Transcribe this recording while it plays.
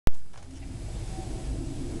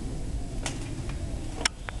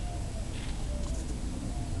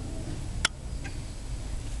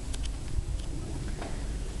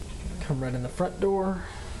come right in the front door.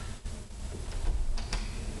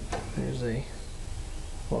 There's a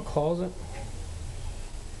little closet.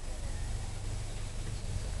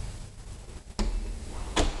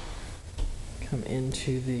 Come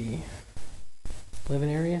into the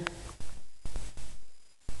living area.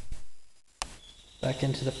 Back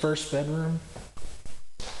into the first bedroom.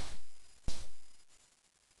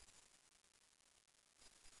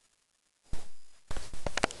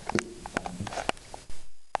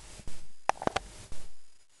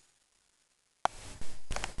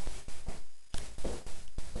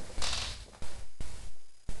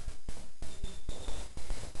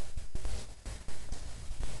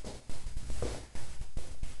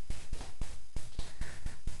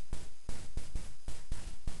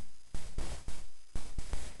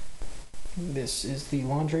 This is the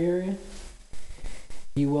laundry area.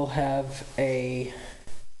 You will have a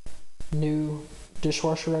new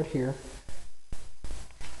dishwasher right here,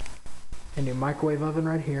 a new microwave oven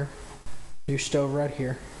right here, new stove right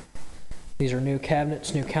here. These are new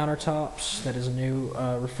cabinets, new countertops. That is a new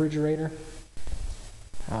refrigerator.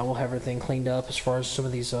 We'll have everything cleaned up as far as some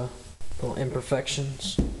of these little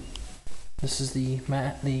imperfections. This is the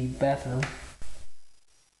bathroom.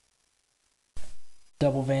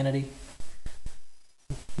 Double vanity.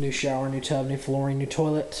 New shower, new tub, new flooring, new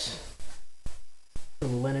toilet. The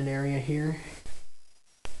linen area here.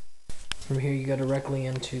 From here you go directly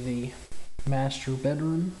into the master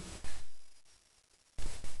bedroom.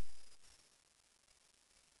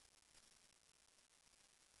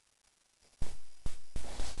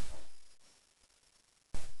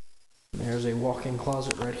 There's a walk-in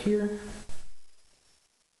closet right here.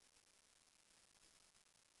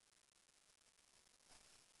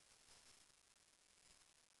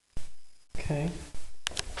 Okay,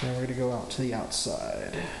 now we're going to go out to the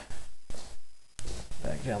outside.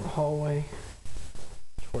 Back down the hallway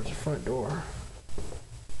towards the front door.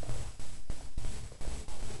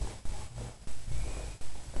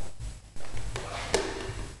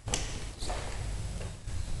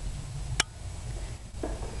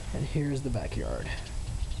 And here's the backyard.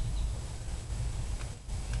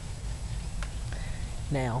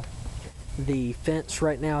 Now, the fence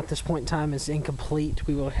right now at this point in time is incomplete.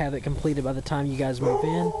 We will have it completed by the time you guys move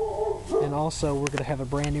in. And also we're going to have a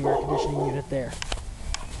brand new air conditioning unit there.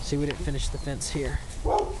 See, we didn't finish the fence here.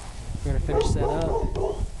 We're going to finish that up.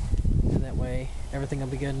 And that way everything will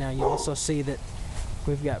be good. Now you also see that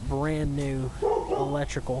we've got brand new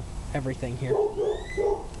electrical everything here.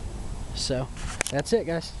 So that's it,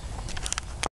 guys.